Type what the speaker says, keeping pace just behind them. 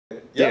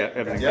Yep. Yeah,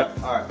 everything.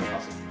 Yep. All right,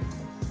 awesome.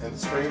 And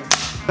scream.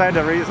 I had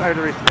to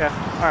yeah.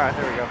 All right,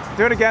 there we go.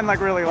 Do it again,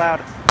 like really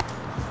loud.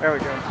 There we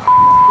go.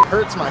 It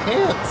hurts my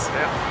hands.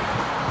 Yeah.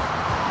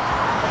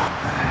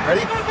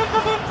 Ready?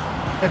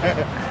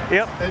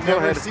 Yep. It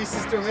never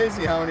ceases to amaze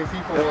me how many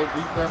people will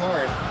beat their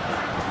horn.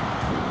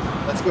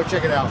 Let's go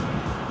check it out.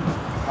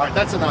 All right,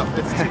 that's enough.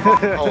 It's too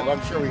cold.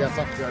 I'm sure we got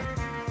something good.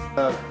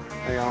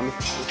 Hang on.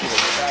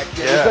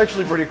 It's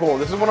actually pretty cool.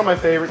 This is one of my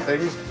favorite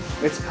things.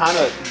 It's kind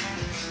of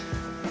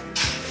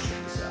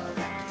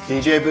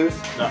DJ booth?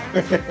 no.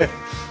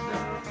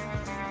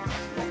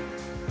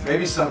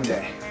 Maybe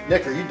someday.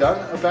 Nick, are you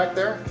done back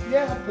there?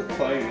 Yeah, I'll put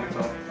playing. That's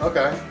all.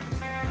 Okay.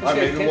 All right,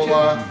 maybe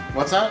we'll.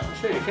 What's that? I'll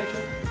show you the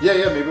kitchen. Yeah,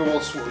 yeah. Maybe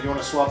we'll. You want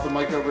to swap the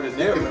mic over to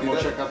Nick, and then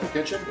we'll check out the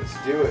kitchen? Let's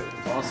do it.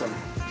 Awesome.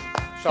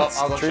 So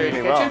I'll go show you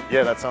the kitchen.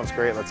 Yeah, that sounds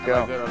great. Let's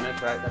go. Good on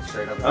this, right? That's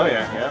great. Oh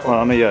yeah. Well,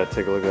 let me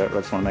take a look at that. I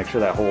just want to make sure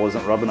that hole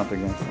isn't rubbing up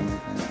against anything.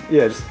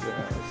 Yeah, just.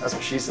 That's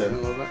what she said.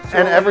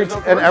 And every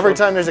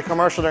time there's a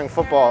commercial during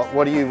football,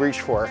 what do you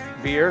reach for?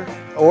 beer,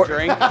 Or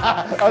drink,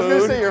 I was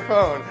gonna say your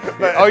phone.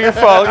 But oh, your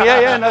phone.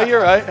 Yeah, no,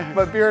 you're right.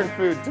 But beer and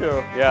food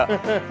too.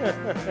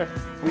 Yeah.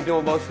 We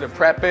do most of the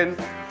prepping.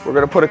 We're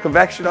gonna put a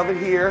convection oven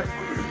here.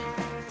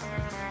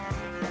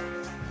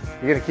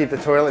 You're gonna keep the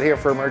toilet here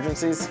for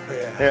emergencies?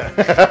 Yeah.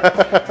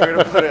 We're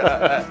gonna put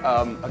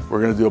We're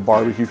going to do a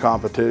barbecue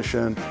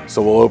competition,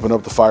 so we'll open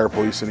up the fire,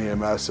 police, and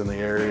EMS in the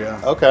area.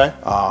 Okay.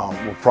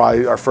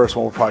 Our first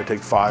one will probably take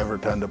 5 or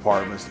 10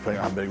 departments,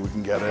 depending on how big we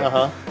can get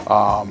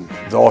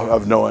it. They'll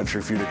have no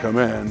entry fee to come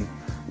in.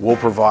 We'll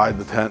provide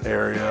the tent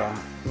area.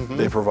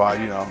 They provide,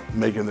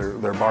 making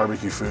their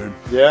barbecue food.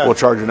 Yeah. We'll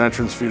charge an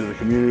entrance fee to the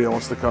community that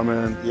wants to come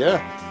in. Yeah.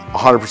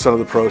 100% of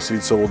the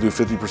proceeds, so we'll do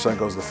 50%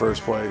 goes to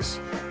first place,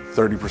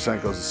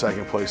 30% goes to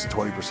second place, and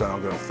 20% will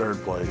go to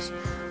third place.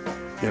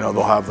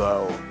 They'll have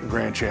the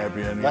grand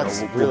champion.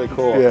 That's really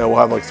cool. Yeah, we'll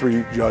have like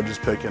 3 judges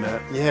picking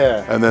it.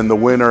 Yeah. And then the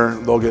winner,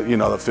 they'll get,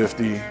 the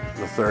 50,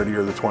 the 30,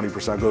 or the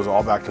 20% goes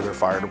all back to their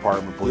fire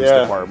department, police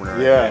department,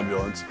 or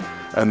ambulance.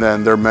 And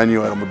then their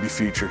menu item will be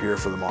featured here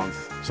for the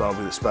month. So that'll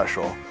be the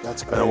special.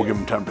 That's great. And then we'll give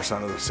them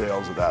 10% of the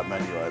sales of that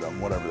menu item,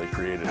 whatever they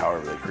created,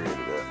 however they created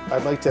it.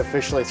 I'd like to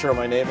officially throw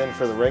my name in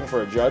for the ring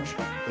for a judge.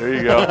 There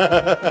you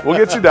go. We'll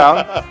get you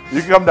down.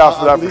 You can come down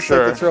for that for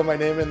sure. I could throw my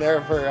name in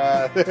there for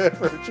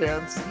for a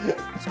chance.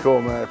 It's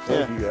cool, man.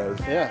 Thank you guys.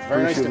 Yeah,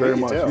 very nice to meet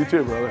you too. You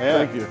too, brother.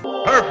 Yeah. Thank you.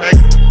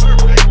 Perfect.